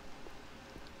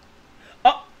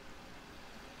 Oh!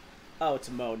 Oh, it's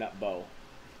Mo, not Bo.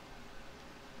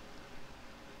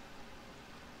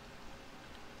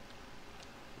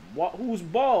 What? Who's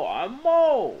Bo? I'm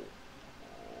Mo.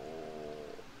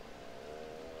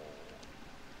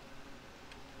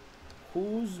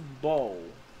 Who's Bo?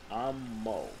 I'm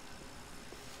Mo.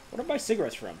 Where do I buy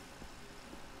cigarettes from?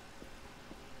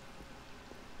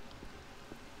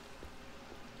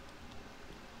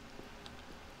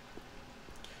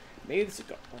 Maybe the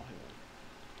cigar. Oh, hang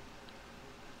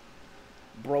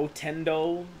on.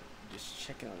 Brotendo. Just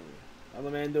checking on you. How's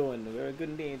the man doing? Very good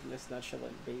indeed. Let's not shovel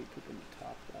baby poop in the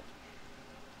top.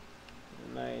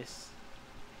 Nice.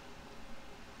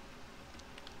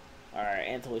 Alright,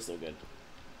 Anatoly's still good.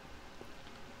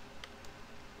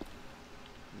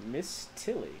 Miss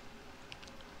Tilly.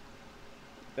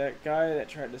 That guy that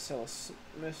tried to sell us.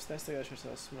 That's the guy that tried to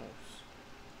sell us smokes.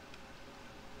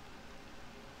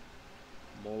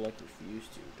 More like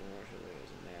refused to. Don't worry,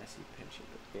 there's a nasty pension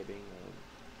for bibbing.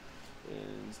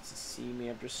 And to see me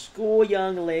after school,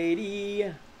 young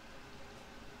lady.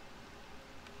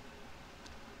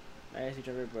 Nasty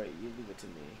driver, but you leave it to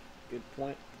me. Good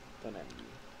point. Don't have you.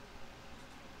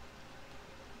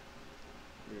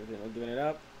 You're giving it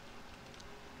up.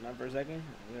 Not for a second.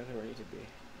 That's where I need to be.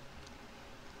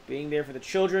 Being there for the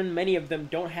children. Many of them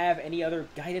don't have any other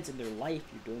guidance in their life.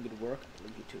 You're doing good work. I'll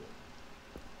leave you to it.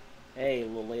 Hey,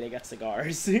 little lady, I got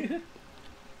cigars.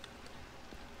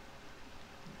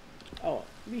 Oh,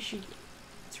 maybe she...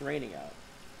 It's raining out.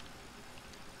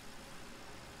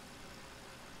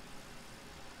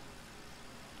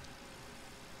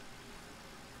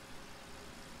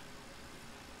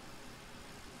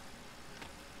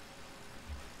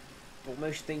 But what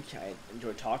makes you think I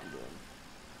enjoy talking to him?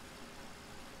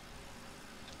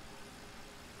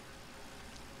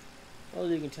 Well,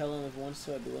 you can tell him if he wants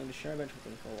to. I'd be willing to share a bench with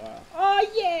him for a while. Oh,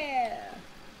 yeah!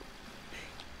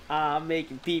 I'm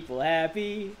making people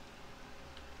happy.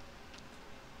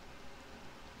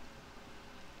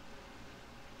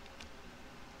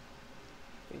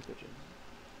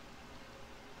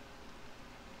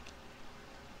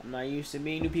 I'm not used to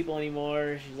meeting new people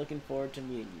anymore. She's looking forward to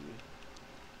meeting you.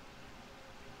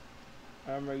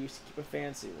 I remember I used to keep a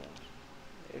fancy one.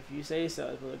 If you say so,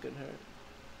 it really couldn't hurt.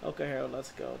 Okay, Harold,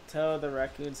 let's go. Tell the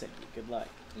raccoon thank you. Good luck.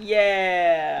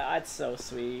 Yeah, that's so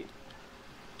sweet.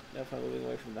 No fun moving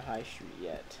away from the high street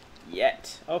yet.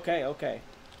 Yet. Okay, okay.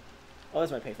 Oh,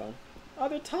 that's my payphone. Oh,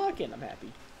 they're talking. I'm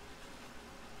happy.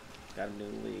 Got a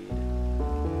new lead.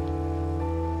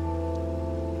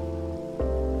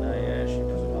 Oh yeah, she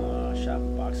puts a shop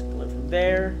box delivered from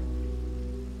there.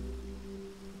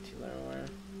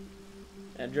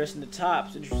 And dressing the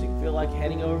tops. Interesting. Feel like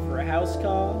heading over for a house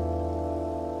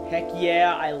call? Heck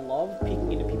yeah, I love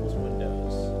peeking into people's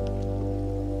windows.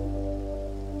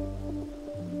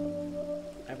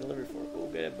 I have a delivery for it. Go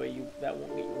get it, but that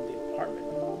won't get you in the apartment.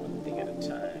 One thing at a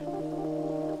time.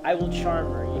 I will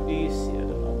charm her. You do see it.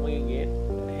 I'm winging it.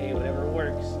 Hey, whatever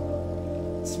works.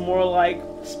 It's more like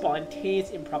spontaneous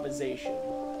improvisation.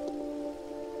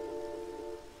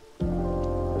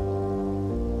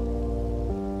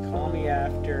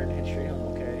 After and head straight home,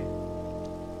 okay?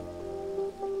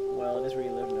 Well, it is where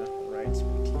you live now. Right,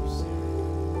 speak to you soon.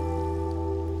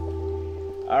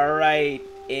 Alright,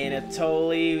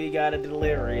 Anatoly, we got a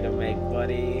delivery to make,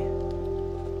 buddy.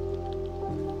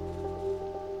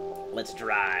 Let's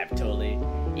drive, Toly.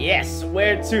 Yes,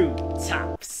 where to?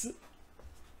 Tops.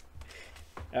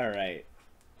 Alright.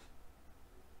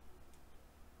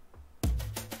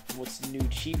 What's new,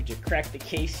 Chief? Did you crack the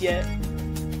case yet?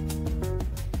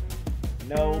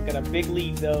 No, got a big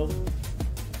lead though.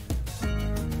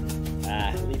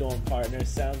 Ah, lead on partner.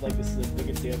 Sounds like this is a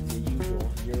bigger deal than usual.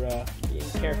 You're being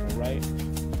careful, right?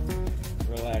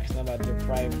 Relax, I'm about to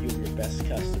deprive you of your best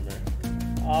customer.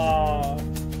 Ah,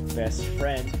 best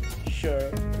friend. Sure,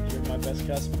 if you're my best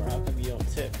customer, how come you don't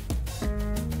tip?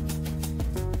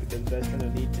 Because best friend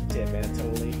don't need to tip,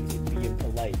 Anatoly. You're being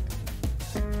polite.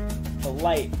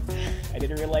 Polite? I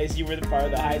didn't realize you were the part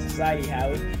of the high society,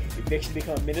 Howard. Your fiction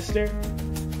become a minister?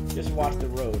 Just watch the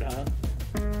road, huh?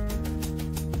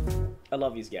 I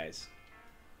love these guys.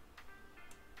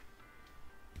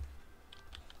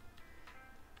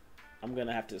 I'm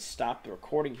gonna have to stop the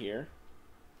recording here.